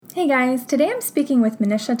Hey guys, today I'm speaking with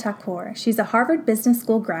Manisha Thakur. She's a Harvard Business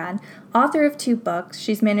School grad, author of 2 books.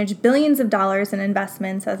 She's managed billions of dollars in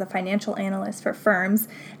investments as a financial analyst for firms,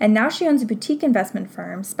 and now she owns a boutique investment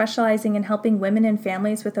firm specializing in helping women and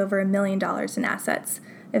families with over $1 million in assets.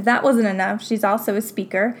 If that wasn't enough, she's also a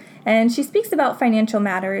speaker, and she speaks about financial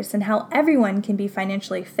matters and how everyone can be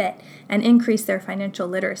financially fit and increase their financial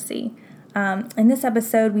literacy. In this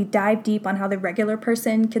episode, we dive deep on how the regular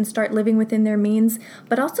person can start living within their means,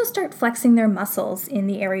 but also start flexing their muscles in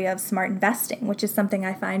the area of smart investing, which is something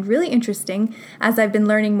I find really interesting as I've been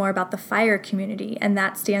learning more about the FIRE community, and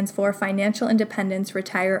that stands for Financial Independence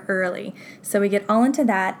Retire Early. So we get all into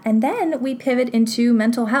that, and then we pivot into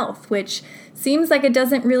mental health, which seems like it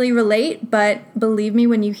doesn't really relate, but believe me,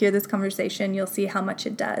 when you hear this conversation, you'll see how much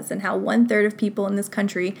it does and how 1/3 of people in this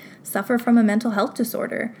country suffer from a mental health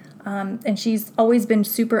disorder. And she's always been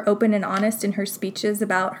super open and honest in her speeches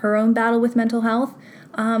about her own battle with mental health.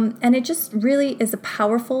 And it just really is a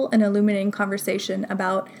powerful and illuminating conversation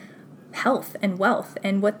about health and wealth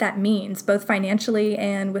and what that means, both financially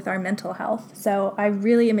and with our mental health. So I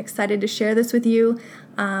really am excited to share this with you.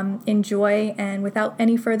 Enjoy, and without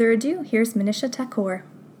any further ado, here's Manisha Thakur.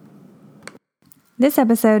 This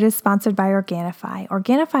episode is sponsored by Organifi.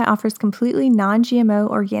 Organifi offers completely non-GMO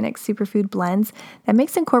organic superfood blends that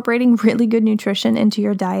makes incorporating really good nutrition into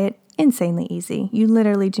your diet insanely easy. You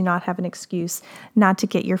literally do not have an excuse not to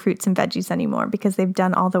get your fruits and veggies anymore because they've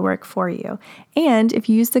done all the work for you. And if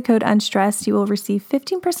you use the code UNSTRESSED, you will receive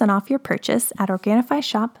 15% off your purchase at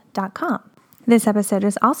OrganifiShop.com. This episode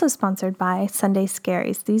is also sponsored by Sunday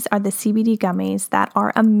Scaries. These are the CBD gummies that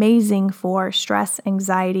are amazing for stress,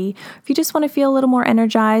 anxiety. If you just want to feel a little more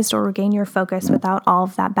energized or regain your focus without all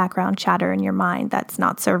of that background chatter in your mind that's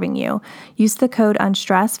not serving you, use the code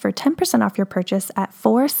UNSTRESSED for 10% off your purchase at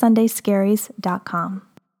 4sundayscaries.com.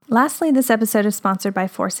 Lastly, this episode is sponsored by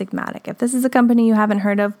Four Sigmatic. If this is a company you haven't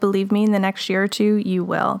heard of, believe me, in the next year or two, you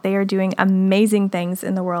will. They are doing amazing things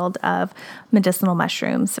in the world of medicinal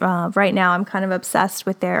mushrooms. Right now, I'm kind of obsessed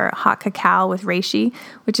with their hot cacao with reishi,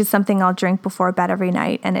 which is something I'll drink before bed every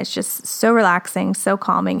night. And it's just so relaxing, so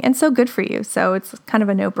calming, and so good for you. So it's kind of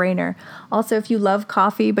a no-brainer. Also, if you love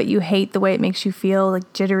coffee, but you hate the way it makes you feel,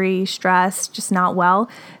 like jittery, stressed, just not well,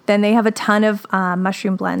 then they have a ton of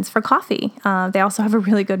mushroom blends for coffee. They also have a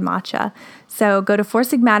really good matcha. So go to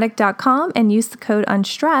foursigmatic.com and use the code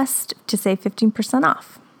UNSTRESSED to save 15%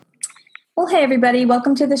 off. Well, hey, everybody.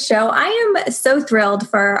 Welcome to the show. I am so thrilled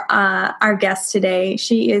for our guest today.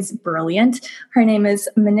 She is brilliant. Her name is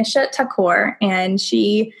Manisha Thakur, and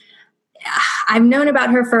I've known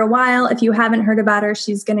about her for a while. If you haven't heard about her,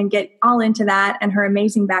 she's going to get all into that and her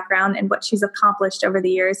amazing background and what she's accomplished over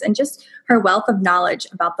the years and just her wealth of knowledge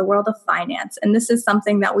about the world of finance. And this is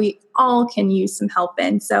something that we all can use some help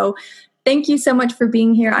in. So thank you so much for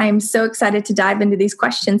being here. I am so excited to dive into these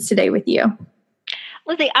questions today with you.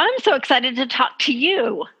 Lizzie, I'm so excited to talk to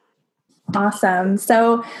you. Awesome.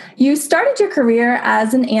 So you started your career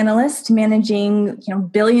as an analyst managing,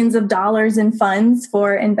 billions of dollars in funds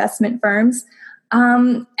for investment firms.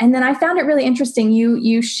 And then I found it really interesting.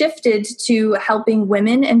 You shifted to helping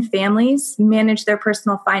women and families manage their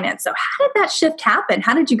personal finance. So how did that shift happen?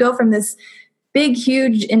 How did you go from this big,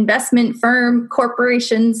 huge investment firm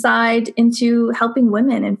corporation side into helping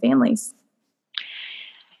women and families?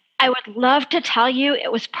 I would love to tell you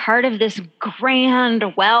it was part of this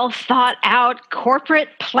grand, well thought out corporate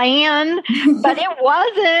plan, but it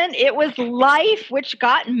wasn't. It was life, which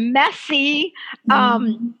got messy.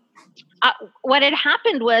 What had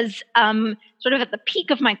happened was sort of at the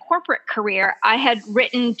peak of my corporate career, I had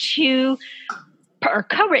co-written two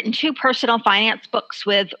personal finance books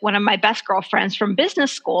with one of my best girlfriends from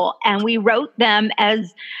business school, and we wrote them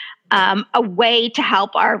as a way to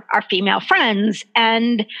help our female friends.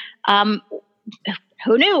 And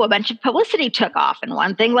who knew, a bunch of publicity took off and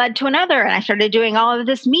one thing led to another. And I started doing all of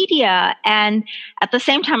this media. And at the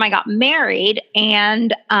same time, I got married,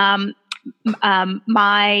 and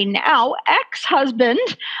my now ex-husband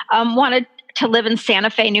wanted to live in Santa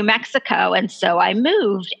Fe, New Mexico. And so I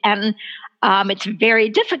moved. And it's very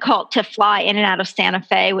difficult to fly in and out of Santa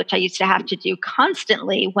Fe, which I used to have to do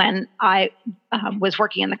constantly when I was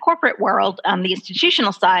working in the corporate world on the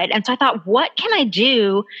institutional side. And so I thought, what can I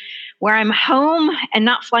do where I'm home and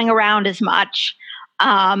not flying around as much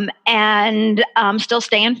and still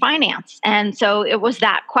stay in finance? And so it was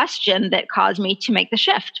that question that caused me to make the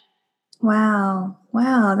shift. Wow.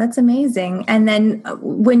 That's amazing. And then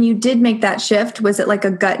when you did make that shift, was it like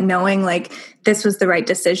a gut knowing like this was the right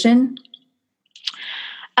decision?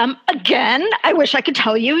 Again, I wish I could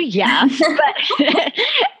tell you yes, but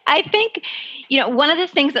I think, One of the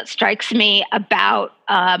things that strikes me about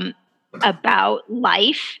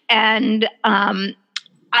life, and I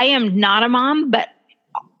am not a mom, but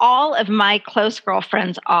all of my close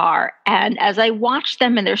girlfriends are. And as I watch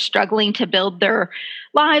them and they're struggling to build their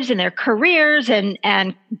lives and their careers and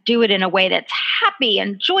do it in a way that's happy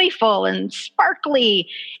and joyful and sparkly,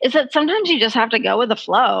 is that sometimes you just have to go with the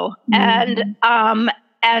flow.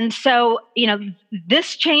 And so,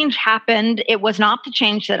 this change happened. It was not the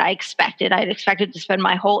change that I expected. I had expected to spend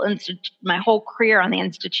my whole career on the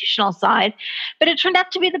institutional side, but it turned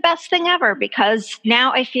out to be the best thing ever, because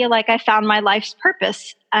now I feel like I found my life's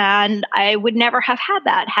purpose. And I would never have had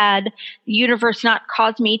that had the universe not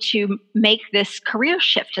caused me to make this career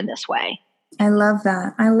shift in this way. I love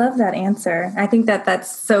that. I love that answer. I think that that's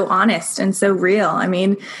so honest and so real. I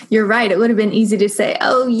mean, you're right. It would have been easy to say,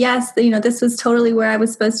 oh, yes, this was totally where I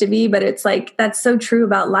was supposed to be. But it's like, that's so true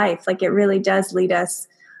about life. Like, it really does lead us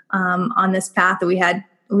on this path that we had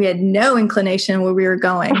no inclination where we were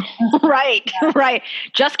going. Right.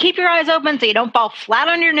 Just keep your eyes open so you don't fall flat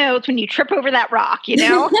on your nose when you trip over that rock,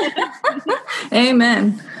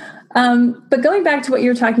 Amen. But going back to what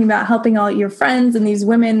you're talking about, helping all your friends and these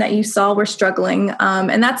women that you saw were struggling.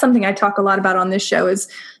 And that's something I talk a lot about on this show is,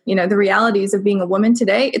 the realities of being a woman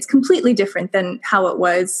today. It's completely different than how it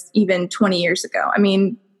was even 20 year ago. I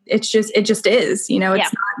mean, it just is, it's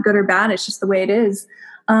not good or bad. It's just the way it is.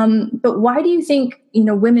 But why do you think,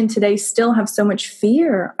 women today still have so much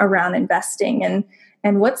fear around investing,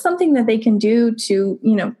 and what's something that they can do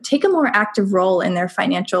to, take a more active role in their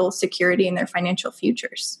financial security and their financial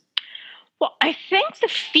futures? Well, I think the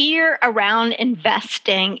fear around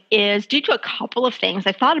investing is due to a couple of things.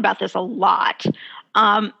 I thought about this a lot.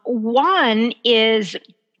 One is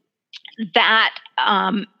that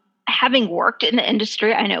having worked in the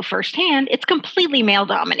industry, I know firsthand, it's completely male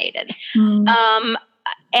dominated.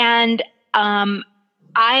 And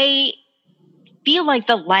I feel like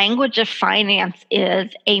the language of finance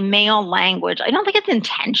is a male language. I don't think it's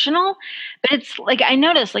intentional, but it's like, I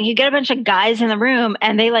notice, like, you get a bunch of guys in the room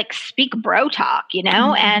and they speak bro talk,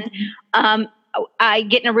 and I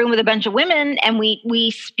get in a room with a bunch of women and we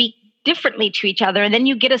speak differently to each other. And then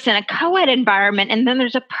you get us in a co-ed environment, and then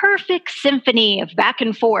there's a perfect symphony of back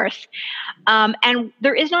and forth. And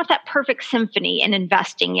there is not that perfect symphony in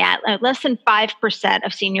investing yet. Less than 5%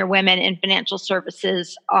 of senior women in financial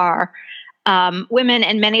services are women,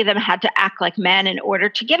 and many of them had to act like men in order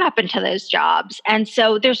to get up into those jobs. And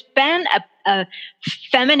so there's been a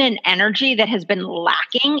feminine energy that has been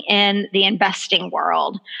lacking in the investing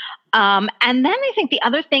world. And then I think the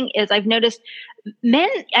other thing is, I've noticed men,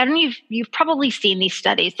 I don't know, you've probably seen these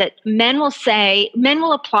studies that men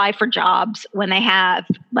will apply for jobs when they have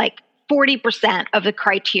 40% of the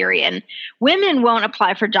criterion. Women won't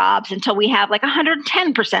apply for jobs until we have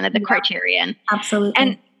 110% of the criterion. Absolutely.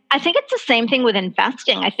 And I think it's the same thing with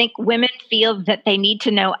investing. I think women feel that they need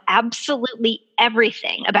to know absolutely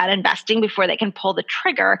everything about investing before they can pull the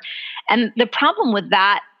trigger. And the problem with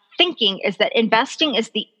that thinking is that investing is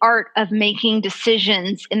the art of making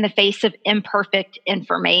decisions in the face of imperfect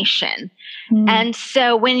information. And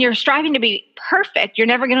so when you're striving to be perfect, you're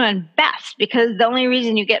never going to invest, because the only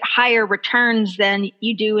reason you get higher returns than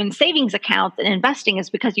you do in savings accounts and investing is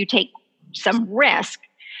because you take some risk.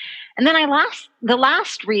 And then the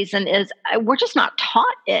last reason is we're just not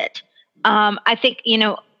taught it. I think,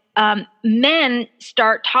 men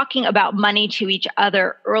start talking about money to each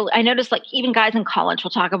other early. I notice even guys in college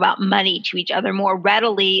will talk about money to each other more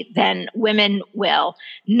readily than women will.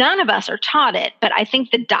 None of us are taught it, but I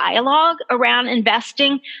think the dialogue around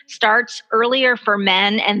investing starts earlier for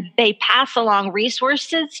men, and they pass along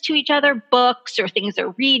resources to each other, books or things they're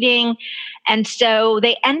reading. And so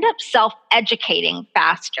they end up self-educating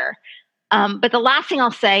faster. But the last thing I'll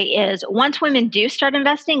say is, once women do start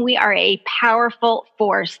investing, we are a powerful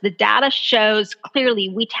force. The data shows clearly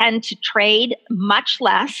we tend to trade much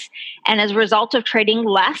less. And as a result of trading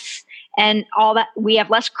less and all that, we have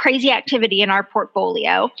less crazy activity in our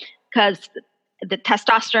portfolio, because the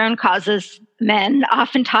testosterone causes men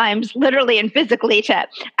oftentimes literally and physically to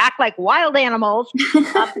act like wild animals.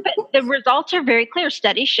 But the results are very clear.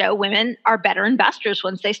 Studies show women are better investors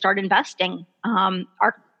once they start investing.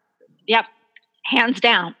 Yep, hands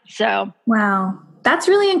down. So, wow, that's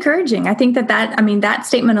really encouraging. I think that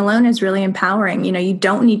statement alone is really empowering. You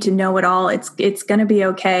don't need to know it all. It's going to be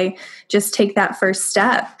okay. Just take that first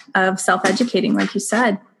step of self-educating, like you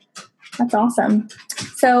said. That's awesome.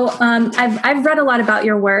 So, I've read a lot about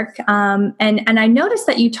your work, and I noticed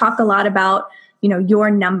that you talk a lot about, your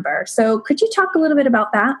number. So, could you talk a little bit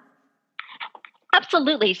about that?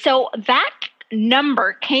 Absolutely. So that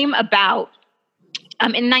number came about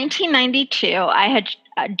In 1992, I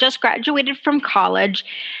had just graduated from college,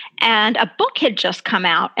 and a book had just come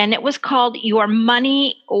out, and it was called Your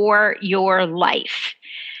Money or Your Life.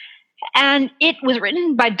 And it was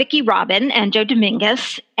written by Vicki Robin and Joe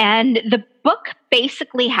Dominguez. And the book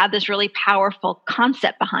basically had this really powerful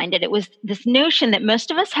concept behind it. It was this notion that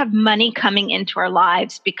most of us have money coming into our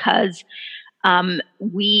lives because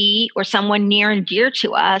we or someone near and dear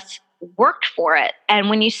to us worked for it. And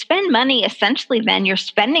when you spend money, essentially, then you're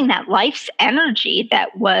spending that life's energy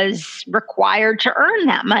that was required to earn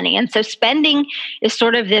that money. And so spending is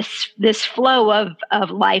sort of this flow of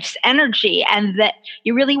life's energy, and that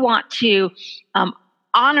you really want to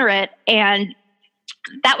honor it. And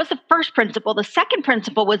that was the first principle. The second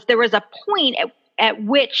principle was there was a point at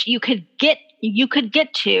which you could get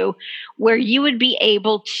to where you would be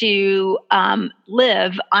able to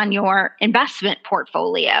live on your investment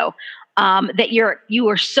portfolio. That you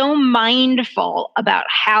were so mindful about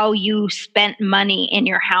how you spent money in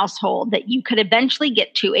your household that you could eventually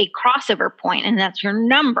get to a crossover point, and that's your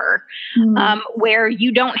number, where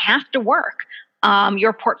you don't have to work.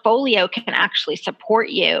 Your portfolio can actually support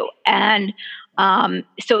you. And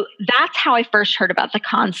so that's how I first heard about the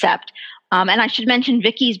concept. And I should mention,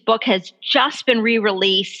 Vicki's book has just been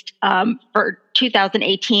re-released for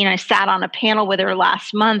 2018. I sat on a panel with her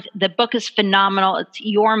last month. The book is phenomenal. It's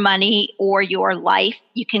Your Money or Your Life.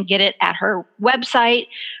 You can get it at her website,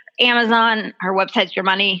 Amazon. Her website's Your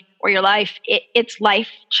Money or Your Life. It's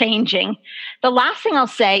life-changing. The last thing I'll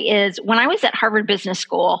say is when I was at Harvard Business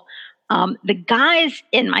School, the guys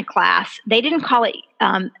in my class, they didn't call it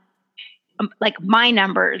like my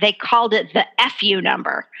number, they called it the FU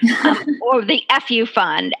number or the FU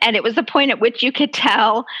fund. And it was the point at which you could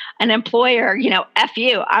tell an employer,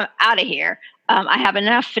 FU, I'm out of here. I have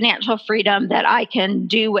enough financial freedom that I can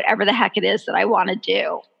do whatever the heck it is that I want to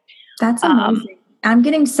do. That's amazing. I'm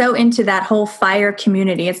getting so into that whole FIRE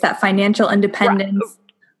community. It's that financial independence.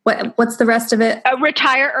 What's the rest of it?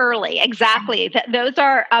 Retire early. Exactly. Those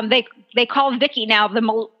are, they call Vicki now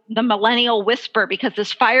the millennial whisper, because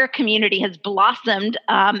this FIRE community has blossomed,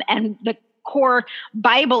 and the core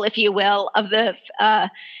Bible, if you will, of the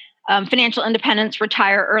financial independence,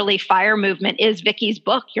 retire early FIRE movement is Vicki's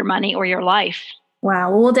book, Your Money or Your Life.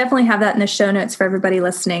 Wow. Well, we'll definitely have that in the show notes for everybody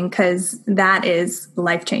listening, because that is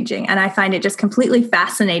life-changing. And I find it just completely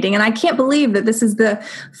fascinating. And I can't believe that this is the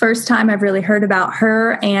first time I've really heard about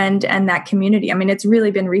her and that community. I mean, it's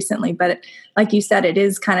really been recently, but like you said, it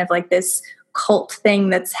is kind of like this cult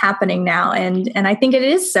thing that's happening now. And I think it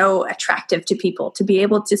is so attractive to people to be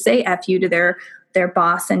able to say F you to their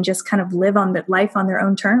boss and just kind of live on life on their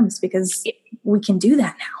own terms, because we can do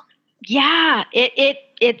that now. Yeah,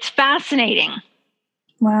 it's fascinating.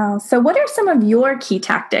 Wow. So what are some of your key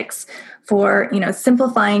tactics for,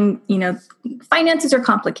 simplifying, finances are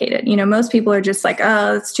complicated. Most people are just like,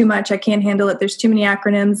 oh, it's too much. I can't handle it. There's too many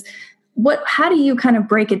acronyms. How do you kind of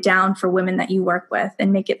break it down for women that you work with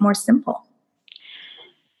and make it more simple?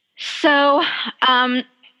 So,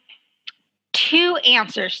 two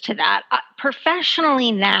answers to that.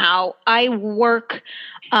 Professionally now, I work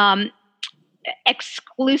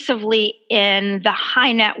exclusively in the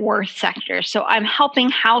high net worth sector. So I'm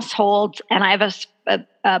helping households, and I have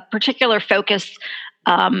a particular focus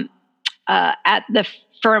at the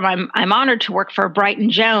firm I'm honored to work for,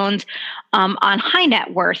 Brighton Jones, on high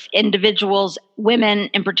net worth individuals,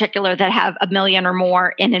 women in particular, that have $1 million or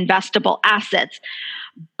more in investable assets.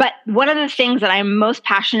 But one of the things that I'm most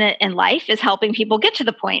passionate in life is helping people get to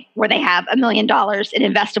the point where they have $1 million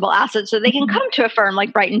in investable assets so they can come to a firm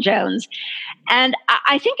like Brighton Jones. And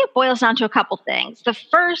I think it boils down to a couple things. The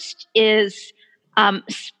first is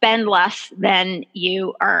spend less than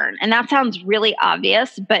you earn. And that sounds really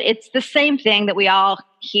obvious, but it's the same thing that we all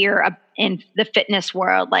hear in the fitness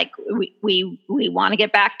world. Like we want to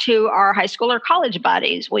get back to our high school or college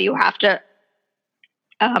buddies. Well, you have to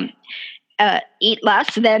eat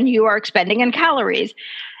less than you are expending in calories.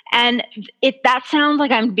 And that sounds like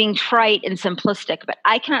I'm being trite and simplistic, but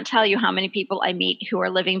I cannot tell you how many people I meet who are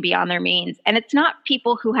living beyond their means. And it's not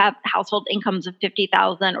people who have household incomes of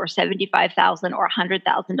 $50,000 or $75,000 or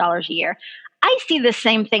 $100,000 a year. I see the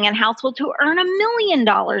same thing in households who earn $1 million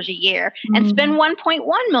a year and spend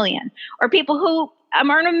 $1.1 million, or people who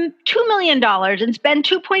earn $2 million and spend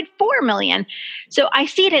 $2.4 million. So I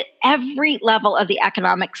see it at every level of the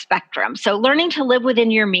economic spectrum. So learning to live within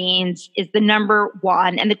your means is the number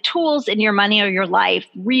one, and the tools in Your Money or Your Life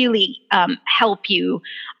really help you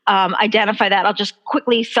identify that. I'll just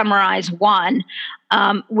quickly summarize one,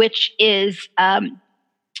 which is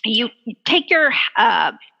you take your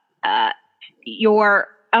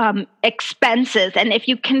expenses. And if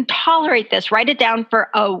you can tolerate this, write it down for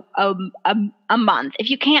a month. If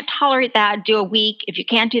you can't tolerate that, do a week. If you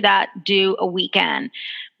can't do that, do a weekend.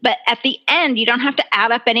 But at the end, you don't have to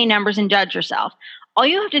add up any numbers and judge yourself. All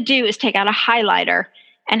you have to do is take out a highlighter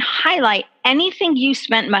and highlight anything you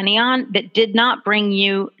spent money on that did not bring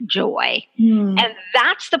you joy. And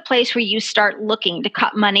that's the place where you start looking to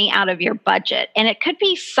cut money out of your budget. And it could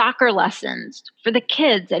be soccer lessons for the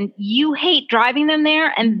kids, and you hate driving them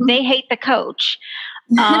there, and they hate the coach.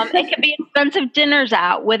 It could be expensive dinners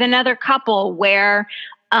out with another couple where,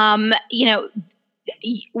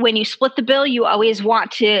 when you split the bill, you always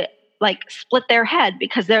want to split their head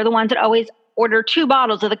because they're the ones that always order 2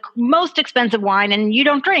 bottles of the most expensive wine and you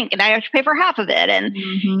don't drink and I have to pay for half of it. And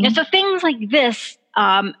so things like this.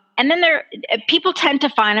 And then people tend to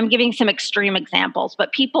find, I'm giving some extreme examples,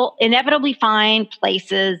 but people inevitably find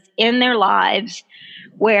places in their lives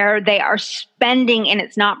where they are spending and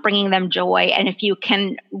it's not bringing them joy. And if you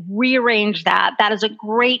can rearrange that, that is a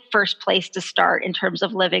great first place to start in terms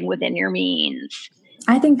of living within your means.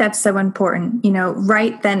 I think that's so important.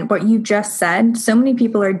 Right then, what you just said, so many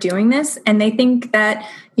people are doing this and they think that,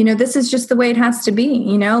 this is just the way it has to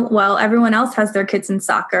be, well, everyone else has their kids in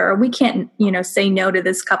soccer, or we can't, say no to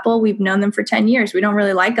this couple. We've known them for 10 years. We don't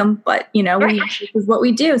really like them, but, this is what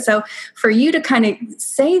we do. So for you to kind of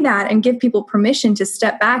say that and give people permission to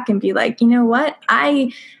step back and be like, you know what,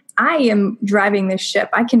 I am driving this ship.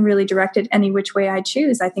 I can really direct it any which way I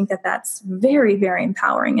choose. I think that that's very, very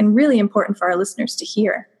empowering and really important for our listeners to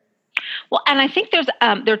hear. Well, and I think there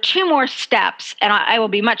are 2 more steps, and I will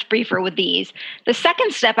be much briefer with these. The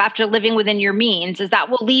second step after living within your means is that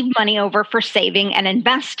we'll leave money over for saving and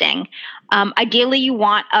investing. Ideally, you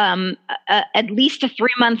want at least a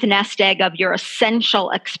 3-month nest egg of your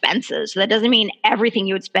essential expenses. So that doesn't mean everything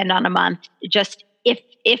you would spend on a month, just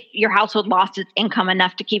if your household lost its income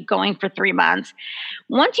enough to keep going for 3 months.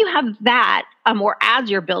 Once you have that, or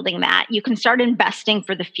as you're building that, you can start investing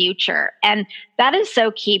for the future. And that is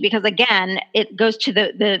so key because, again, it goes to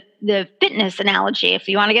the fitness analogy. If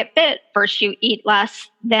you want to get fit, first you eat less,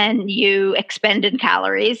 then you expend in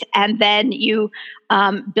calories, and then you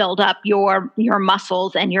build up your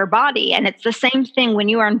muscles and your body. And it's the same thing when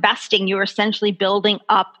you are investing. You are essentially building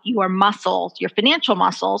up your muscles, your financial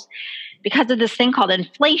muscles, because of this thing called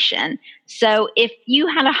inflation. So if you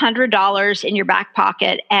had $100 in your back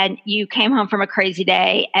pocket and you came home from a crazy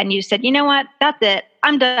day and you said, you know what, that's it,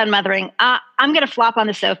 I'm done mothering. I'm going to flop on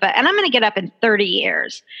the sofa and I'm going to get up in 30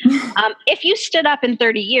 years. If you stood up in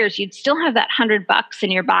 30 years, you'd still have that $100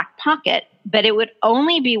 in your back pocket, but it would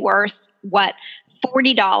only be worth what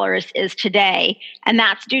 $40 is today. And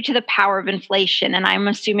that's due to the power of inflation. And I'm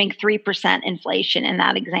assuming 3% inflation in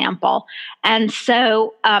that example. And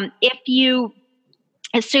so if you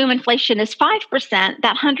assume inflation is 5%,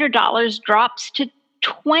 that $100 drops to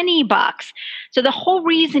 $20. So the whole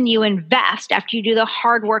reason you invest after you do the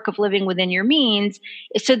hard work of living within your means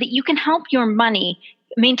is so that you can help your money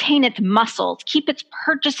maintain its muscles, keep its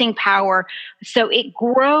purchasing power so it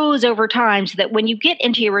grows over time so that when you get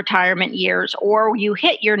into your retirement years or you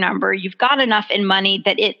hit your number, you've got enough in money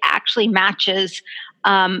that it actually matches.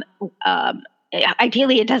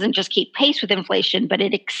 Ideally, it doesn't just keep pace with inflation, but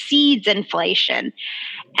it exceeds inflation.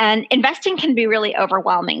 And investing can be really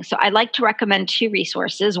overwhelming. So I like to recommend 2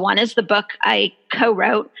 resources. One is the book I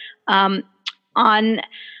co-wrote on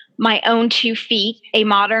my own 2 feet, A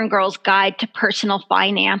Modern Girl's Guide to Personal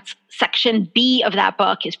Finance. Section B of that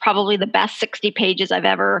book is probably the best 60 pages I've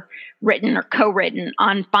ever written or co-written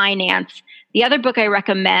on finance. The other book I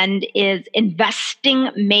recommend is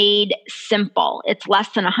Investing Made Simple. It's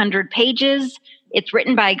less than 100 pages. It's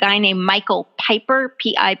written by a guy named Michael Piper,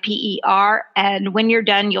 Piper. And when you're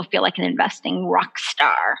done, you'll feel like an investing rock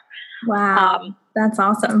star. Wow, that's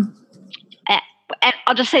awesome. And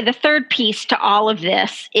I'll just say the third piece to all of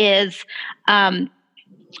this is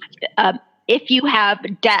if you have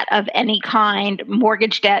debt of any kind,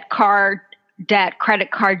 mortgage debt, car debt,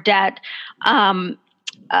 credit card debt,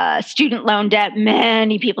 student loan debt,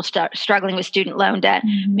 many people struggling with student loan debt,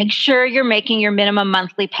 make sure you're making your minimum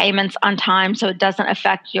monthly payments on time so it doesn't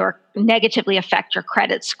negatively affect your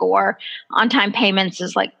credit score. On-time payments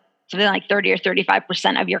is something like 30 or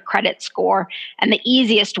 35% of your credit score. And the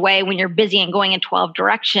easiest way when you're busy and going in 12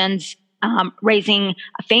 directions, raising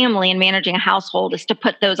a family and managing a household is to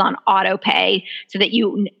put those on auto pay so that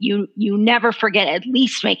you never forget at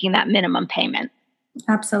least making that minimum payment.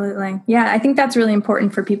 Absolutely. Yeah, I think that's really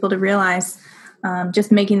important for people to realize, just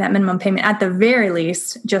making that minimum payment at the very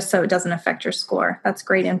least, just so it doesn't affect your score. That's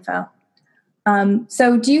great info.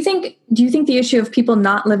 So do you think the issue of people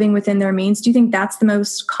not living within their means, do you think that's the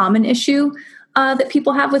most common issue that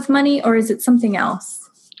people have with money, or is it something else?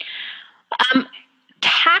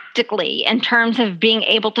 Tactically, in terms of being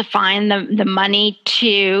able to find the money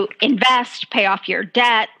to invest, pay off your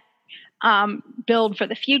debt, build for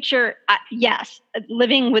the future. Yes,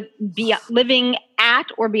 living at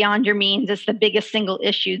or beyond your means is the biggest single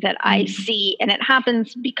issue that I see, and it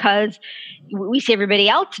happens because we see everybody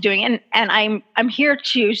else doing it. And I'm here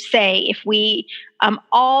to say, if we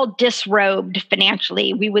all disrobed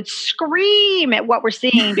financially, we would scream at what we're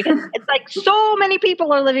seeing, because it's like so many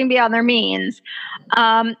people are living beyond their means.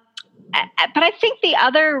 But I think the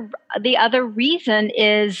other reason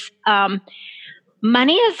is.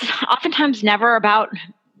 Money is oftentimes never about,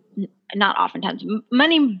 not oftentimes,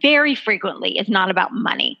 money very frequently is not about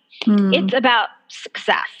money. It's about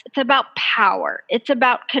success. It's about power. It's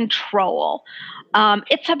about control.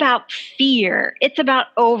 It's about fear. It's about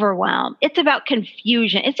overwhelm. It's about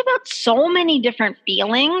confusion. It's about so many different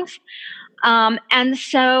feelings. And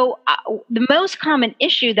so the most common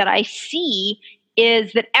issue that I see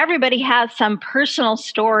is that everybody has some personal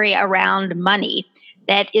story around money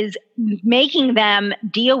that is making them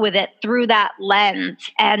deal with it through that lens.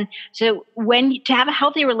 And so to have a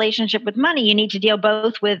healthy relationship with money, you need to deal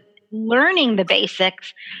both with learning the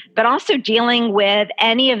basics, but also dealing with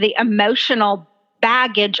any of the emotional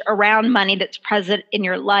baggage around money that's present in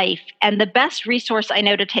your life. And the best resource I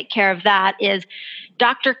know to take care of that is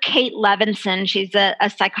Dr. Kate Levinson. She's a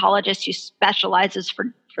psychologist who specializes for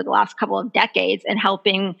the last couple of decades in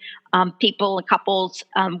helping people and couples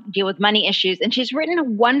deal with money issues. And she's written a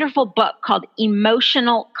wonderful book called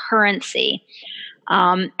Emotional Currency.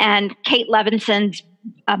 And Kate Levinson's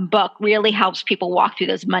book really helps people walk through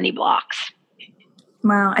those money blocks.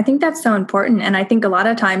 Wow, I think that's so important. And I think a lot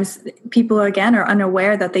of times people, again, are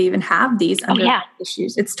unaware that they even have these underlying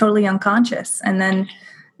issues. It's totally unconscious. And then,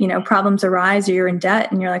 problems arise, or you're in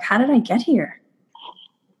debt and you're like, how did I get here?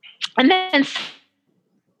 And then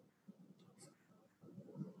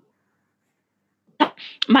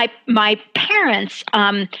my parents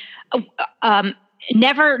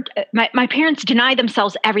my parents denied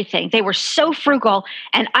themselves everything. They were so frugal,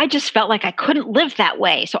 and I just felt like I couldn't live that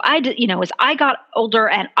way. So as I got older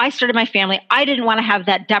and I started my family, I didn't want to have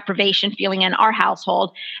that deprivation feeling in our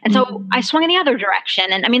household. And so I swung in the other direction.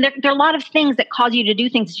 And I mean, there are a lot of things that cause you to do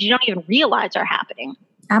things that you don't even realize are happening.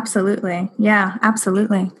 Absolutely. Yeah,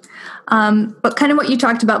 absolutely. But kind of what you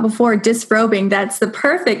talked about before, disrobing, that's the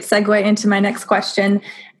perfect segue into my next question.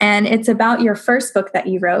 And it's about your first book that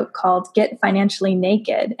you wrote called Get Financially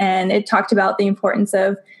Naked. And it talked about the importance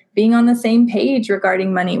of being on the same page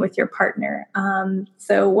regarding money with your partner.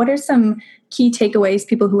 So what are some key takeaways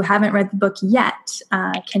people who haven't read the book yet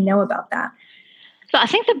can know about that? So I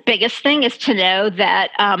think the biggest thing is to know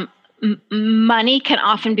that money can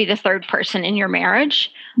often be the third person in your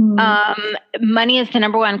marriage. Money is the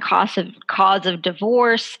number one cause of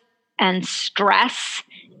divorce and stress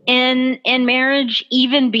in marriage,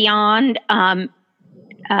 even beyond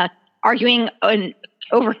arguing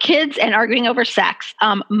over kids and arguing over sex.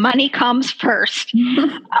 Money comes first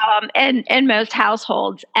in most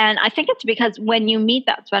households. And I think it's because when you meet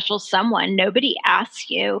that special someone, nobody asks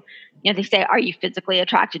you, they say, are you physically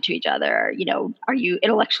attracted to each other? Are you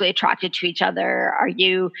intellectually attracted to each other? Are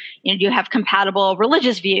you, do you have compatible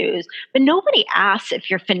religious views? But nobody asks if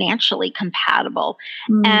you're financially compatible.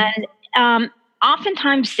 And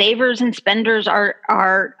oftentimes savers and spenders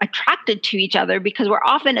are attracted to each other because we're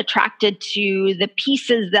often attracted to the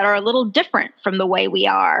pieces that are a little different from the way we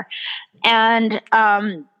are. And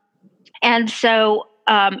so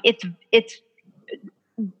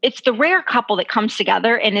it's the rare couple that comes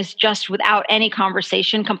together and is just, without any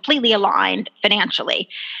conversation, completely aligned financially.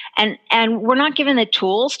 And we're not given the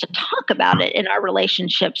tools to talk about it in our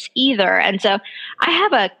relationships either. And so I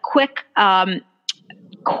have a quick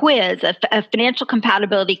quiz, a financial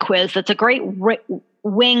compatibility quiz that's a great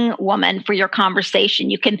wing woman for your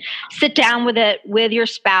conversation. You can sit down with it with your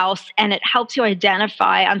spouse, and it helps you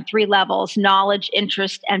identify on 3 levels: knowledge,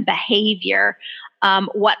 interest, and behavior,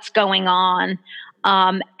 what's going on.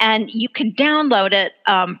 And you can download it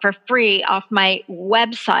for free off my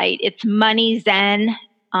website. It's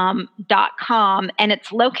moneyzen.com, and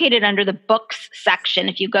it's located under the books section.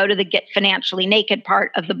 If you go to the Get Financially Naked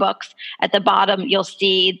part of the books, at the bottom you'll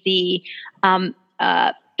see the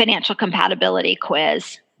financial compatibility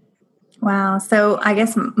quiz. Wow. So I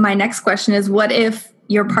guess my next question is, what if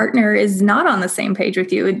your partner is not on the same page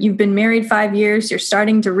with you? You've been married 5 years, you're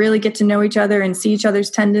starting to really get to know each other and see each other's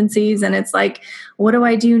tendencies. And it's like, what do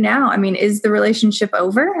I do now? I mean, is the relationship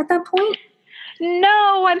over at that point?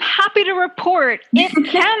 No, I'm happy to report it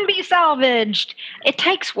can be salvaged. It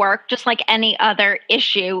takes work, just like any other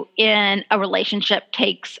issue in a relationship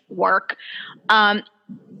takes work.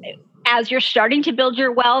 As you're starting to build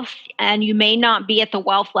your wealth and you may not be at the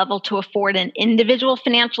wealth level to afford an individual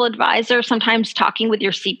financial advisor, sometimes talking with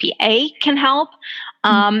your CPA can help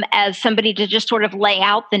as somebody to just sort of lay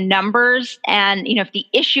out the numbers. And, if the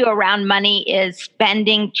issue around money is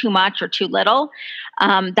spending too much or too little,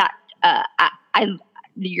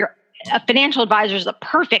 a financial advisor is the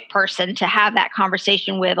perfect person to have that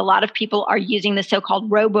conversation with. A lot of people are using the so-called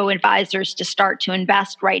robo-advisors to start to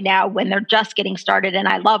invest right now when they're just getting started, and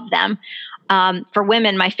I love them. For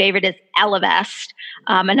women, my favorite is Ellevest.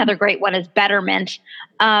 Another great one is Betterment.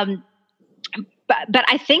 But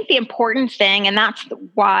I think the important thing, and that's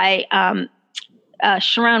why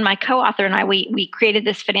Sharon, my co-author, and I, we created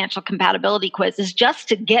this financial compatibility quiz, is just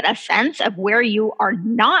to get a sense of where you are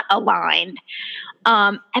not aligned.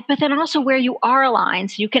 But then also where you are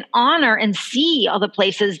aligned, so you can honor and see all the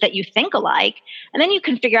places that you think alike, and then you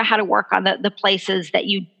can figure out how to work on the places that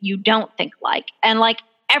you don't think alike. And like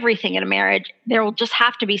everything in a marriage, there will just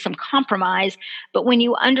have to be some compromise. But when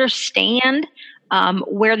you understand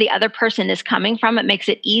where the other person is coming from, it makes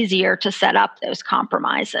it easier to set up those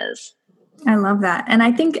compromises. I love that. And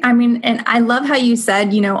and I love how you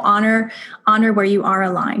said, honor where you are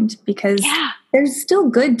aligned, because there's still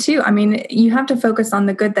good too. You have to focus on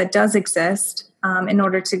the good that does exist in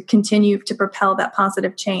order to continue to propel that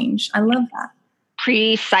positive change. I love that.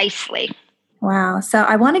 Precisely. Wow. So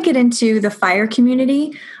I want to get into the FIRE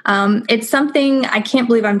community. It's something I can't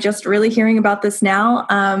believe I'm just really hearing about this now.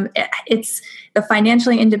 It's the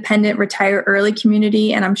Financially Independent Retire Early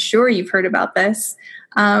community, and I'm sure you've heard about this.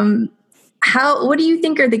 What do you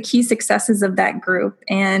think are the key successes of that group,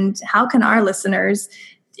 and how can our listeners,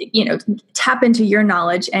 tap into your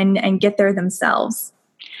knowledge and get there themselves?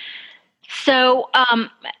 So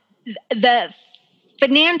the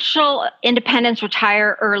Financial Independence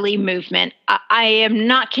Retire Early movement, I am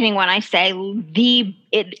not kidding when I say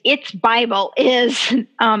its Bible is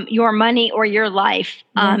Your Money or Your Life.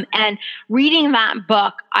 And reading that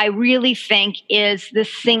book, I really think is the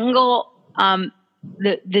single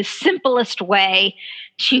the simplest way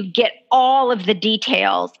to get all of the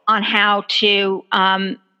details on how to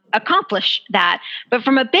accomplish that. But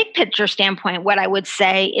from a big picture standpoint, what I would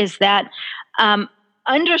say is that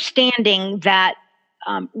understanding that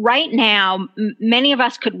right now, many of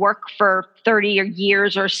us could work for 30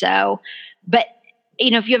 years or so, but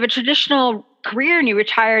if you have a traditional career and you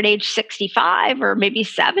retire at age 65 or maybe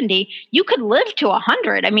 70, you could live to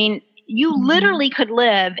 100. You literally could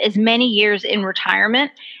live as many years in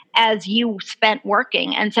retirement as you spent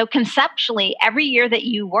working. And so conceptually, every year that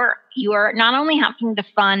you work, you are not only having to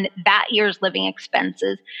fund that year's living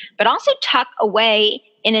expenses, but also tuck away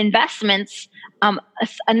in investments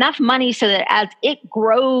enough money so that as it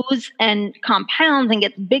grows and compounds and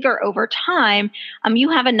gets bigger over time, you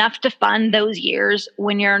have enough to fund those years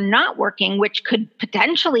when you're not working, which could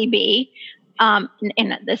potentially be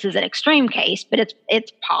and this is an extreme case, but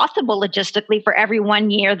it's possible logistically for every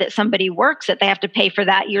 1 year that somebody works that they have to pay for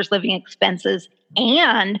that year's living expenses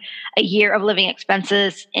and a year of living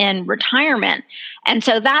expenses in retirement. And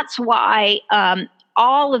so that's why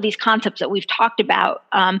all of these concepts that we've talked about,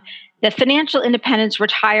 the Financial Independence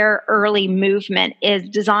Retire Early movement is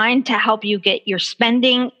designed to help you get your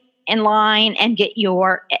spending in line and get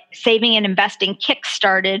your saving and investing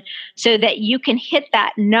kick-started so that you can hit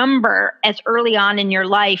that number as early on in your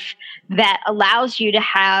life that allows you to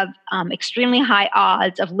have extremely high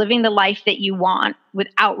odds of living the life that you want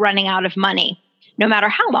without running out of money, no matter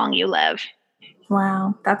how long you live.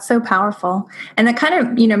 Wow, that's so powerful. And that kind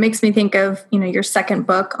of, makes me think of, your second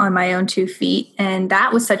book, On My Own 2 Feet. And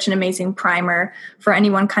that was such an amazing primer for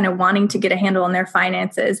anyone kind of wanting to get a handle on their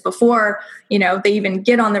finances before, they even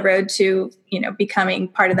get on the road to, becoming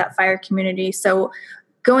part of that FIRE community. So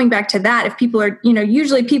going back to that, if people are,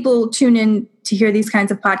 usually people tune in to hear these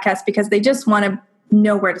kinds of podcasts because they just want to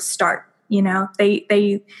know where to start.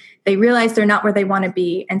 They realize they're not where they want to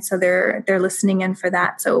be. And so they're listening in for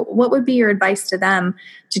that. So what would be your advice to them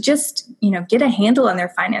to just, get a handle on their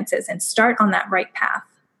finances and start on that right path?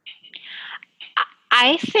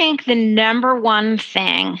 I think the number one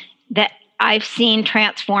thing that I've seen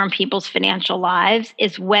transform people's financial lives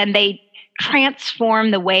is when they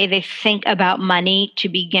transform the way they think about money to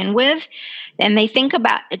begin with. And they think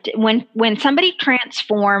about it when somebody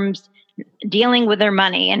transforms dealing with their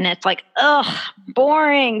money and it's like,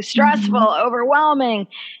 boring, stressful, overwhelming.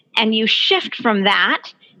 And you shift from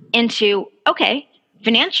that into, okay,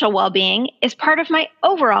 financial well-being is part of my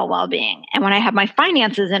overall well-being. And when I have my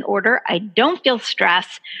finances in order, I don't feel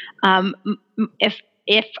stress.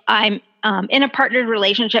 If I'm in a partnered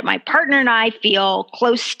relationship, my partner and I feel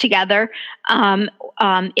close together.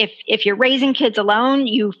 If you're raising kids alone,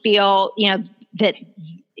 you feel, that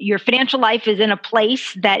your financial life is in a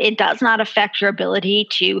place that it does not affect your ability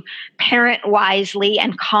to parent wisely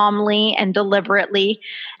and calmly and deliberately.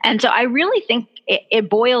 And so I really think it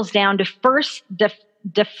boils down to first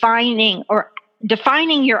defining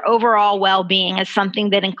your overall well-being as something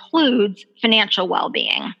that includes financial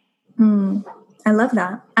well-being. I love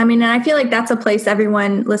that. I mean, and I feel like that's a place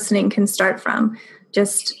everyone listening can start from,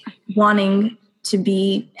 just wanting to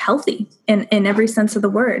be healthy in every sense of the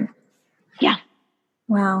word. Yeah.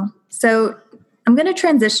 Wow. So I'm going to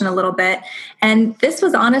transition a little bit. And this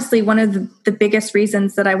was honestly one of the biggest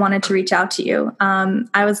reasons that I wanted to reach out to you.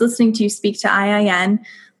 I was listening to you speak to IIN,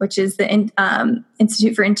 which is the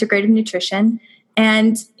Institute for Integrative Nutrition.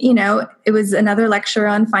 And, it was another lecture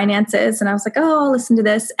on finances. And I was like, oh, I'll listen to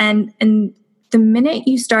this. And the minute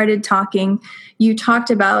you started talking, you talked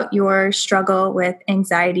about your struggle with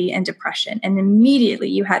anxiety and depression. And immediately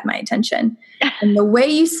you had my attention. And the way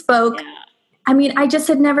you spoke, I mean, I just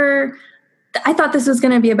had never, I thought this was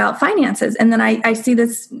going to be about finances. And then I see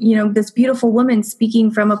this, this beautiful woman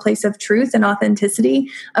speaking from a place of truth and authenticity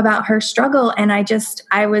about her struggle. And I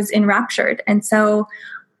was enraptured. And so,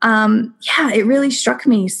 it really struck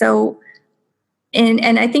me. So,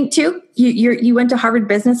 and I think too, you went to Harvard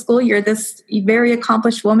Business School. You're this very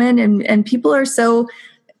accomplished woman, and people are so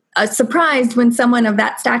surprised when someone of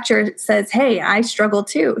that stature says, "Hey, I struggle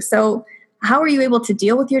too." So, how are you able to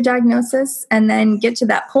deal with your diagnosis and then get to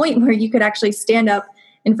that point where you could actually stand up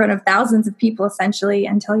in front of thousands of people, essentially,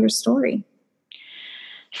 and tell your story?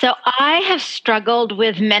 So, I have struggled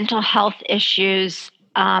with mental health issues.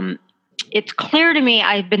 It's clear to me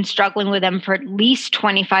I've been struggling with them for at least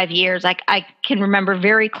 25 years. I can remember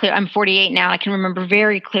very clear. I'm 48 now. I can remember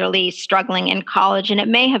very clearly struggling in college, and it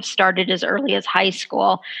may have started as early as high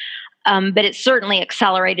school, but it certainly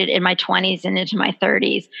accelerated in my 20s and into my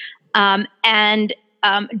 30s.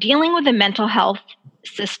 Dealing with the mental health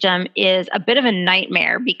system is a bit of a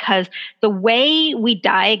nightmare because the way we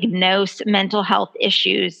diagnose mental health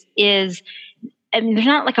issues is, there's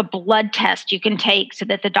not like a blood test you can take so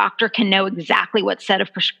that the doctor can know exactly what set of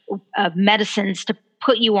medicines to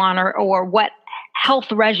put you on or what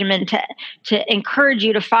health regimen to encourage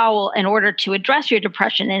you to follow in order to address your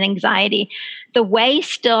depression and anxiety. The way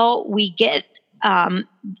still we get on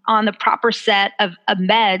the proper set of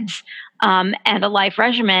meds and a life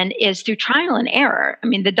regimen is through trial and error. I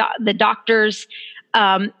mean, the doctors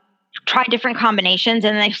try different combinations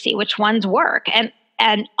and they see which ones work.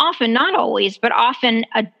 And often, not always, but often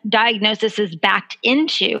a diagnosis is backed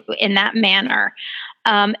into in that manner.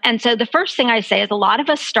 And so the first thing I say is a lot of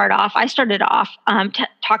us I started off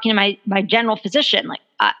talking to my general physician, like,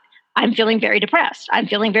 I'm feeling very depressed. I'm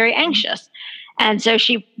feeling very anxious. And so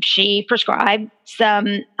she prescribed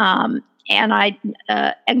some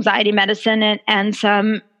anxiety medicine and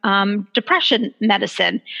some depression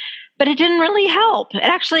medicine. But it didn't really help. It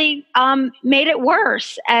actually made it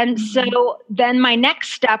worse. And so then my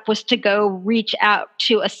next step was to go reach out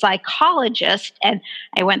to a psychologist. And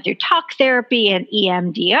I went through talk therapy and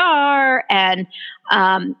EMDR and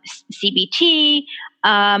CBT.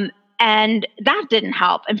 And that didn't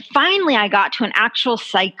help. And finally, I got to an actual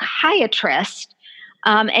psychiatrist.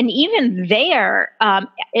 And even there,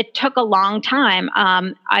 it took a long time.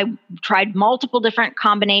 I tried multiple different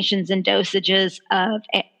combinations and dosages of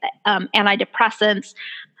antidepressants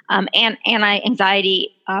and anti-anxiety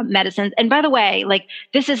medicines. And by the way, like,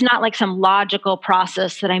 this is not like some logical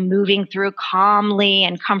process that I'm moving through calmly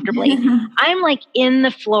and comfortably. I'm like in the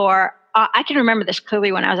floor. I can remember this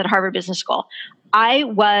clearly when I was at Harvard Business School. I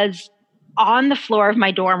was on the floor of my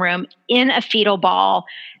dorm room in a fetal ball,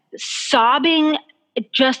 sobbing.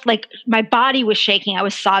 Just like my body was shaking. I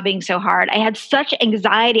was sobbing so hard. I had such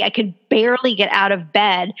anxiety. I could barely get out of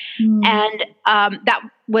bed. And that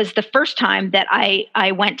was the first time that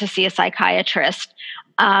I went to see a psychiatrist.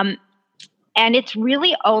 And it's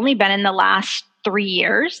really only been in the last 3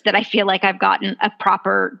 years that I feel like I've gotten a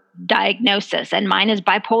proper diagnosis. And mine is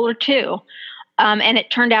bipolar 2. And it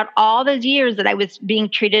turned out all those years that I was being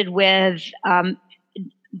treated with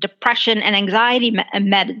depression and anxiety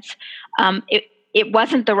meds, it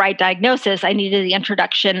wasn't the right diagnosis. I needed the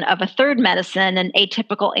introduction of a third medicine, an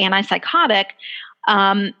atypical antipsychotic.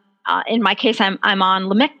 in my case, I'm on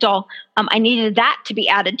Lamictal. I needed that to be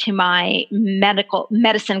added to my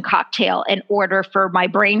medicine cocktail in order for my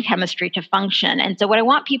brain chemistry to function. And so what I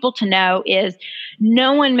want people to know is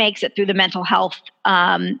no one makes it through the mental health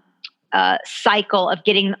cycle of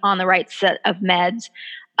getting on the right set of meds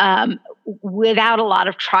without a lot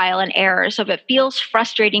of trial and error. So if it feels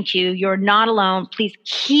frustrating to you, you're not alone. Please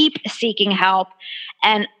keep seeking help.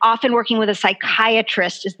 And often working with a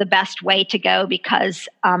psychiatrist is the best way to go because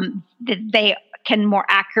they can more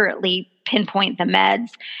accurately pinpoint the meds.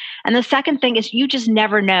 And the second thing is you just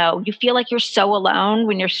never know. You feel like you're so alone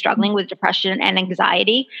when you're struggling with depression and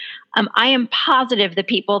anxiety. I am positive the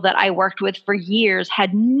people that I worked with for years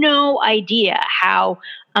had no idea how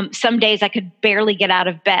some days I could barely get out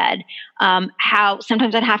of bed, how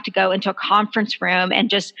sometimes I'd have to go into a conference room and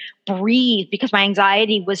just breathe because my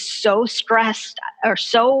anxiety was so stressed or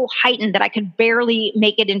so heightened that I could barely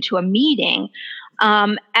make it into a meeting.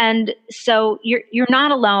 And so you're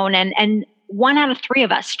not alone. And 1 out of 3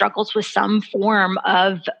 of us struggles with some form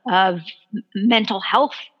of mental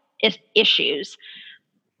health issues.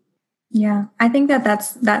 Yeah, I think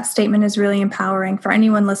that statement is really empowering for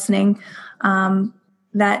anyone listening.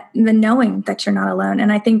 That the knowing that you're not alone,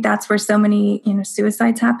 and I think that's where so many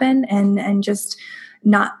suicides happen, and just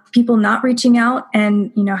people not reaching out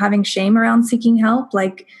and having shame around seeking help.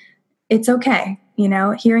 Like it's okay,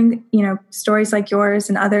 hearing stories like yours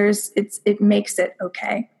and others, it makes it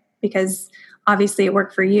okay because obviously it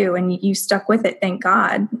worked for you and you stuck with it. Thank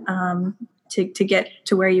God to get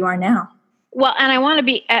to where you are now. Well, and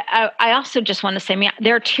I also just want to say,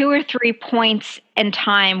 there are 2 or 3 points in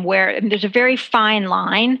time where there's a very fine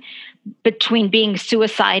line between being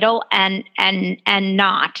suicidal and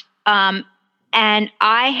not. And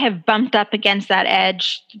I have bumped up against that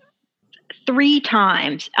edge 3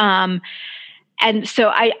 times. And so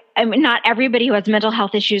I mean, not everybody who has mental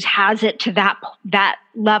health issues has it to that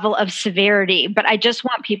level of severity, but I just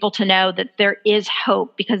want people to know that there is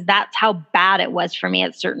hope because that's how bad it was for me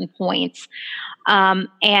at certain points.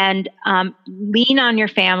 And lean on your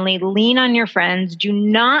family, lean on your friends. Do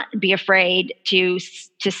not be afraid to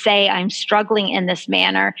say I'm struggling in this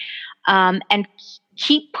manner, and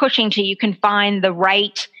keep pushing till you can find the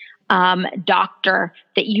right doctor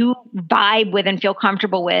that you vibe with and feel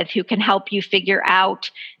comfortable with, who can help you figure out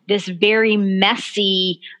this very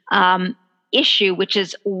messy issue, which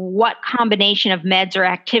is what combination of meds or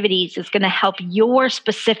activities is going to help your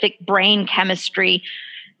specific brain chemistry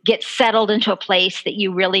get settled into a place that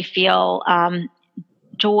you really feel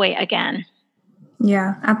joy again.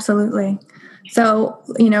 Yeah, absolutely. So,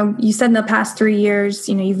 you said in the past 3 years,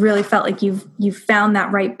 you've really felt like you've found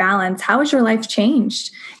that right balance. How has your life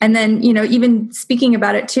changed? And then, even speaking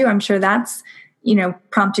about it too, I'm sure that's,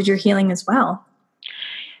 prompted your healing as well.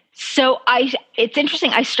 So it's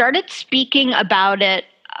interesting. I started speaking about it,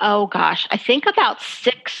 I think about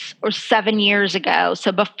 6 or 7 years ago.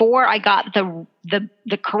 So before I got the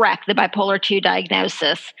bipolar 2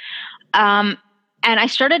 diagnosis. And I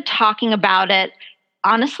started talking about it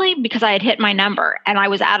honestly because I had hit my number and I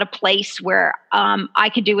was at a place where I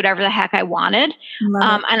could do whatever the heck I wanted.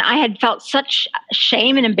 And I had felt such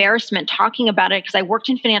shame and embarrassment talking about it because I worked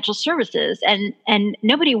in financial services and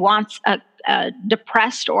nobody wants a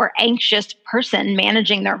depressed or anxious person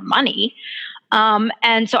managing their money.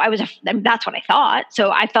 And so that's what I thought. So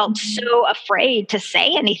I felt so afraid to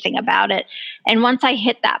say anything about it. And once I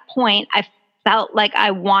hit that point, I felt like I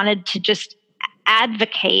wanted to just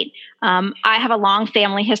advocate. I have a long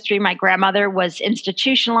family history. My grandmother was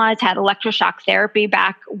institutionalized, had electroshock therapy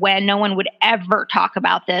back when no one would ever talk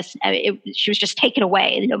about this. She was just taken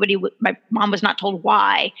away. My mom was not told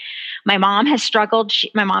why. My mom has struggled.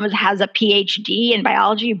 My mom has a PhD in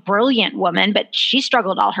biology, brilliant woman, but she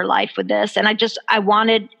struggled all her life with this. And I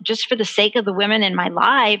wanted, just for the sake of the women in my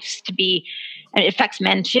lives, to be, and it affects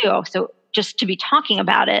men too, so just to be talking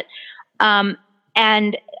about it.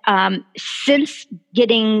 Since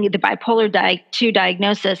getting the bipolar 2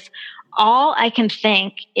 diagnosis, all I can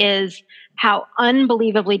think is how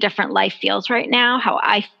unbelievably different life feels right now, how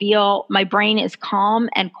I feel my brain is calm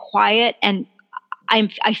and quiet, and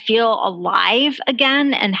I feel alive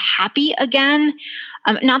again and happy again.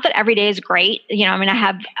 Not that every day is great.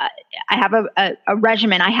 I have a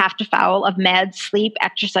regimen I have to follow of meds, sleep,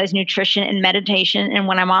 exercise, nutrition, and meditation. And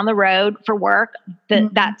when I'm on the road for work,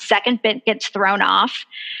 that second bit gets thrown off.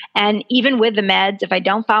 And even with the meds, if I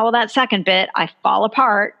don't follow that second bit, I fall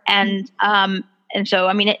apart. And so,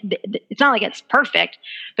 it's not like it's perfect,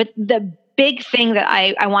 but the big thing that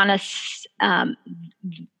I want to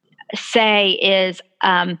say is,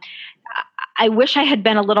 I wish I had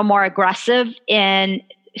been a little more aggressive in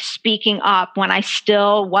speaking up when I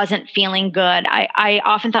still wasn't feeling good. I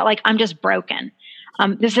often thought like, I'm just broken.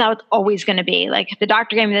 This is how it's always going to be. Like the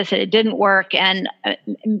doctor gave me this and it didn't work. And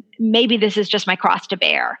maybe this is just my cross to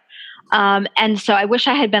bear. And so I wish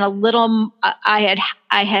I had been a little, I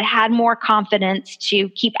had more confidence to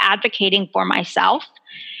keep advocating for myself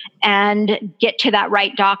and get to that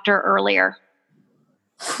right doctor earlier.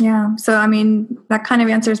 Yeah. So, I mean, that kind of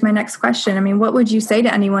answers my next question. I mean, what would you say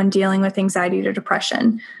to anyone dealing with anxiety or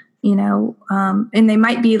depression? And they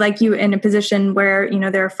might be like you in a position where,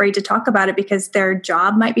 they're afraid to talk about it because their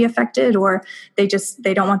job might be affected, or they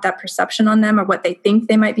don't want that perception on them or what they think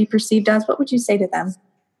they might be perceived as. What would you say to them?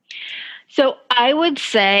 So I would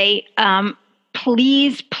say,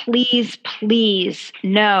 please, please, please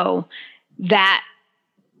know that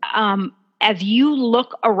as you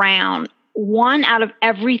look around, 1 out of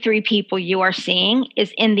every 3 people you are seeing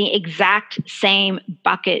is in the exact same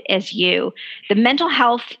bucket as you. The mental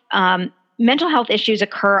health issues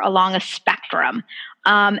occur along a spectrum.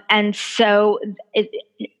 And so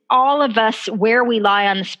all of us, where we lie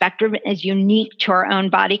on the spectrum is unique to our own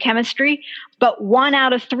body chemistry, but 1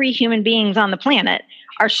 out of 3 human beings on the planet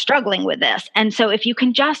are struggling with this. And so if you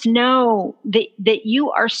can just know that you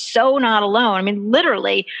are so not alone, I mean,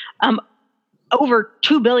 literally, over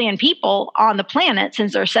 2 billion people on the planet,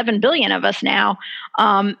 since there are 7 billion of us now,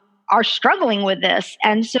 are struggling with this.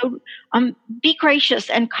 And so be gracious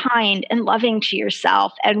and kind and loving to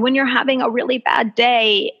yourself. And when you're having a really bad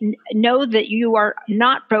day, know that you are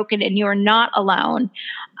not broken and you are not alone.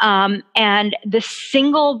 And the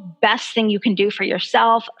single best thing you can do for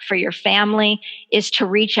yourself, for your family, is to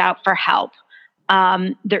reach out for help.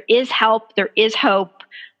 There is help. There is hope.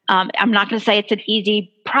 I'm not going to say it's an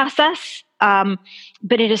easy process,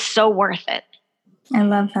 but it is so worth it. I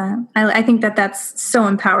love that. I think that that's so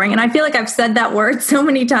empowering. And I feel like I've said that word so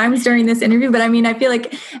many times during this interview, but I mean, I feel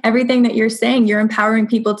like everything that you're saying, you're empowering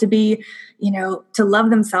people to be, to love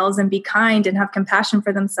themselves and be kind and have compassion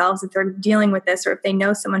for themselves if they're dealing with this, or if they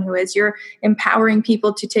know someone who is. You're empowering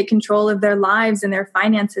people to take control of their lives and their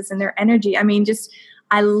finances and their energy. I mean,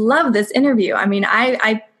 I love this interview. I mean,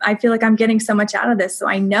 I feel like I'm getting so much out of this. So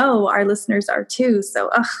I know our listeners are too. So,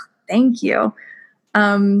 thank you.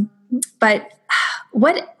 But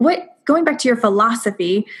what going back to your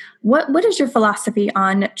philosophy, what is your philosophy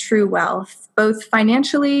on true wealth, both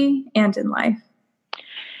financially and in life?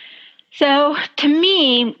 So to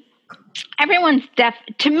me,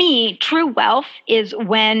 true wealth is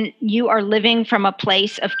when you are living from a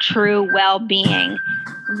place of true well-being,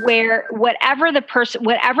 where whatever the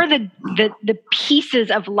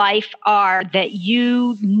pieces of life are that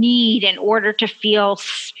you need in order to feel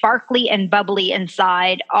sparkly and bubbly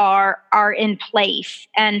inside are in place.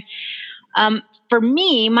 And for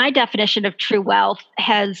me, my definition of true wealth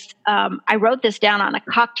has, I wrote this down on a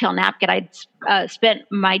cocktail napkin. I'd spent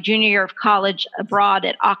my junior year of college abroad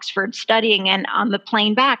at Oxford studying, and on the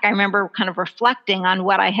plane back, I remember kind of reflecting on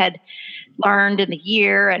what I had learned in the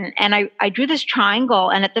year. And I drew this triangle,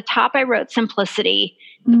 and at the top I wrote simplicity.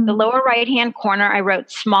 Mm. The lower right-hand corner, I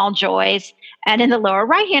wrote small joys. And in the lower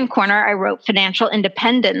right-hand corner, I wrote financial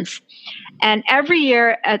independence. And every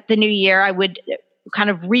year at the new year, I would kind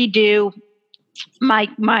of redo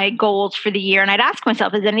my goals for the year. And I'd ask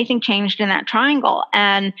myself, has anything changed in that triangle?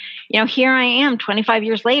 And, here I am 25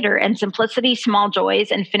 years later, and simplicity, small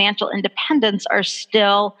joys, and financial independence are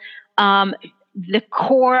still the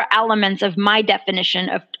core elements of my definition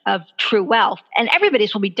of true wealth. And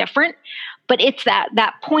everybody's will be different, but it's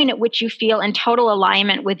that point at which you feel in total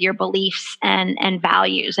alignment with your beliefs and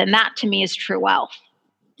values. And that to me is true wealth.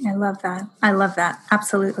 I love that.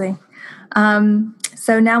 Absolutely.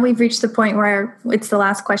 So now we've reached the point where it's the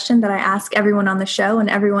last question that I ask everyone on the show, and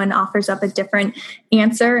everyone offers up a different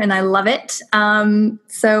answer, and I love it.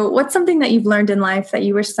 So what's something that you've learned in life that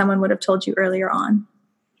you wish someone would have told you earlier on?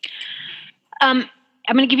 I'm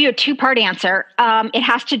going to give you a 2-part answer. It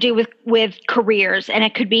has to do with careers, and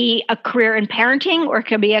it could be a career in parenting, or it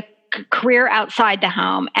could be a career outside the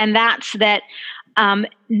home. And that's that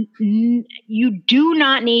you do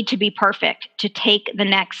not need to be perfect to take the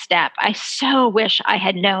next step. I so wish I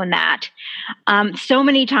had known that. So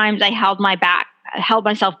many times I held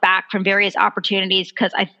myself back from various opportunities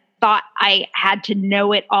because I thought I had to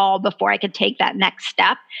know it all before I could take that next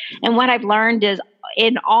step. And what I've learned is,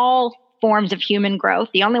 in all forms of human growth,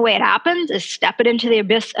 the only way it happens is step it into the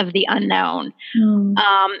abyss of the unknown. Mm.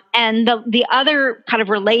 And the other kind of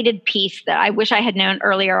related piece that I wish I had known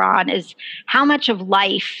earlier on is how much of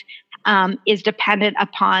life is dependent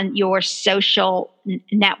upon your social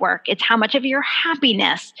network. It's how much of your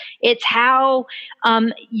happiness. It's how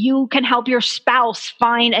you can help your spouse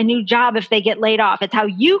find a new job if they get laid off. It's how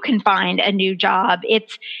you can find a new job.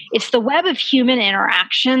 It's the web of human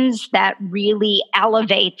interactions that really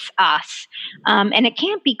elevates us. And it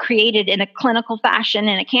can't be created in a clinical fashion,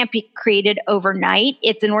 and it can't be created overnight.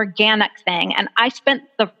 It's an organic thing. And I spent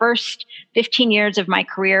the first 15 years of my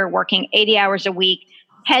career working 80 hours a week,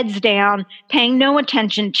 heads down, paying no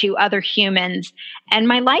attention to other humans. And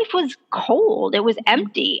my life was cold. It was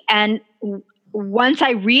empty. And once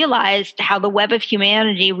I realized how the web of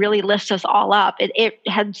humanity really lifts us all up, it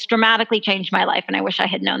has dramatically changed my life. And I wish I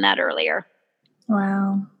had known that earlier.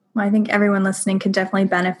 Wow. Well, I think everyone listening could definitely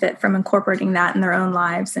benefit from incorporating that in their own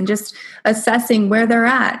lives and just assessing where they're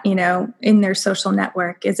at, in their social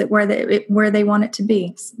network. Is it where they want it to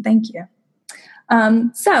be? So thank you.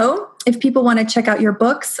 So if people want to check out your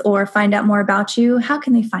books or find out more about you, how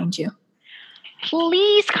can they find you?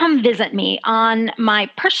 Please come visit me on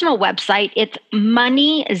my personal website. It's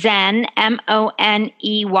moneyzen,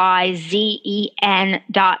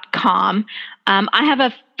 MoneyZen.com. I have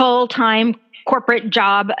a full-time corporate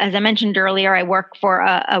job. As I mentioned earlier, I work for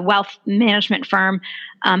a wealth management firm,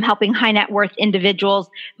 helping high net worth individuals.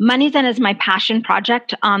 MoneyZen is my passion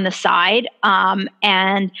project on the side.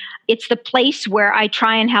 And it's the place where I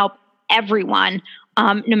try and help everyone,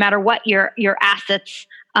 no matter what your assets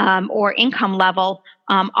or income level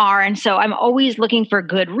are. And so I'm always looking for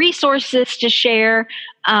good resources to share.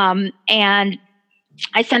 And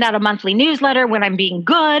I send out a monthly newsletter when I'm being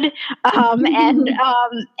good. And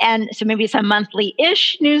so maybe it's a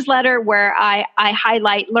monthly-ish newsletter where I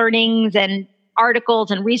highlight learnings and articles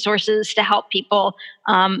and resources to help people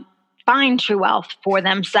find true wealth for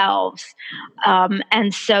themselves.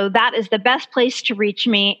 And so that is the best place to reach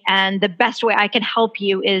me. And the best way I can help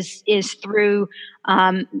you is through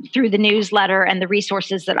the newsletter and the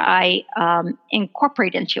resources that I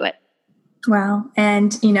incorporate into it. Wow.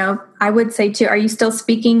 And, I would say too, are you still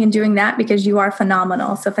speaking and doing that? Because you are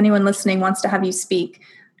phenomenal. So if anyone listening wants to have you speak,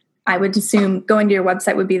 I would assume going to your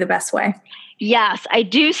website would be the best way. Yes, I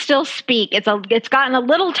do still speak. It's gotten a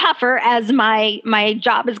little tougher as my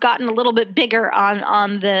job has gotten a little bit bigger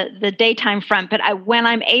on the daytime front. But when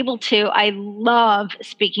I'm able to, I love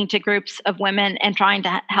speaking to groups of women and trying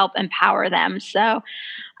to help empower them. So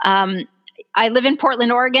I live in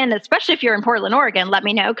Portland, Oregon. Especially if you're in Portland, Oregon, let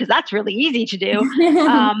me know because that's really easy to do.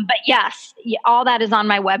 But yes, all that is on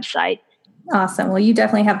my website. Awesome. Well, you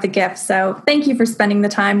definitely have the gift. So thank you for spending the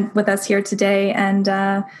time with us here today. And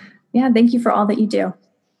thank you for all that you do.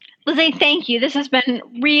 Lizzie, thank you. This has been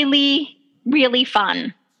really, really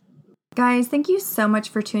fun. Guys, thank you so much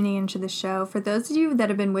for tuning into the show. For those of you that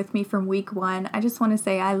have been with me from week 1, I just want to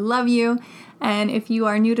say I love you. And if you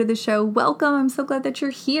are new to the show, welcome. I'm so glad that you're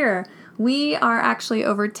here. We are actually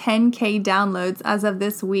over 10K downloads as of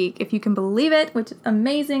this week, if you can believe it, which is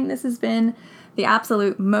amazing. This has been the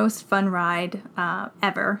absolute most fun ride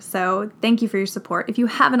ever. So thank you for your support. If you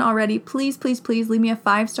haven't already, please, please, please leave me a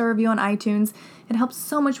 5-star review on iTunes. It helps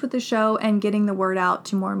so much with the show and getting the word out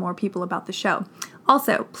to more and more people about the show.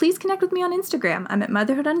 Also, please connect with me on Instagram. I'm at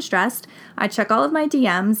Motherhood Unstressed. I check all of my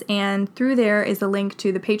DMs, and through there is a link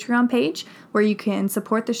to the Patreon page where you can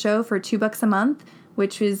support the show for $2 a month,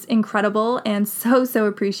 which is incredible and so, so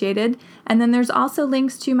appreciated. And then there's also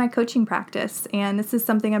links to my coaching practice. And this is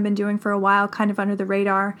something I've been doing for a while, kind of under the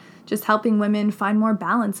radar, just helping women find more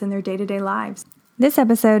balance in their day-to-day lives. This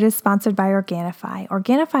episode is sponsored by Organifi.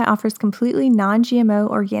 Organifi offers completely non-GMO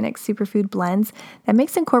organic superfood blends that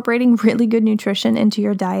makes incorporating really good nutrition into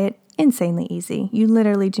your diet insanely easy. You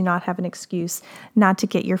literally do not have an excuse not to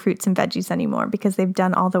get your fruits and veggies anymore because they've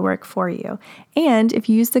done all the work for you. And if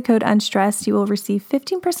you use the code UNSTRESSED, you will receive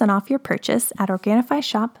 15% off your purchase at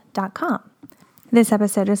OrganifiShop.com. This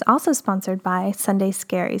episode is also sponsored by Sunday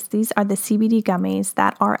Scaries. These are the CBD gummies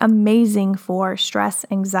that are amazing for stress,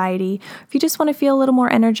 anxiety. If you just want to feel a little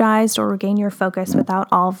more energized or regain your focus without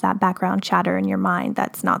all of that background chatter in your mind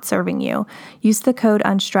that's not serving you, use the code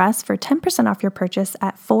UNSTRESSED for 10% off your purchase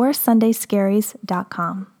at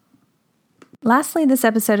 4sundayscaries.com. Lastly, this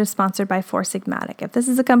episode is sponsored by Four Sigmatic. If this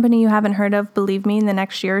is a company you haven't heard of, believe me, in the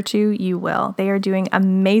next year or two, you will. They are doing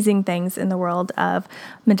amazing things in the world of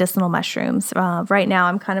medicinal mushrooms. Right now,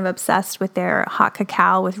 I'm kind of obsessed with their hot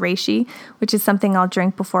cacao with reishi, which is something I'll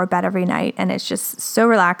drink before bed every night. And it's just so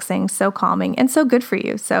relaxing, so calming, and so good for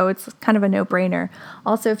you. So it's kind of a no-brainer.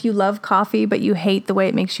 Also, if you love coffee, but you hate the way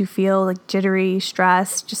it makes you feel, like jittery,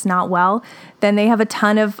 stressed, just not well, then they have a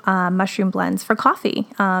ton of mushroom blends for coffee.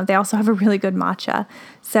 They also have a really good good matcha.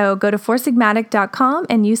 So go to foursigmatic.com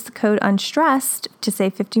and use the code UNSTRESSED to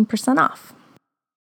save 15% off.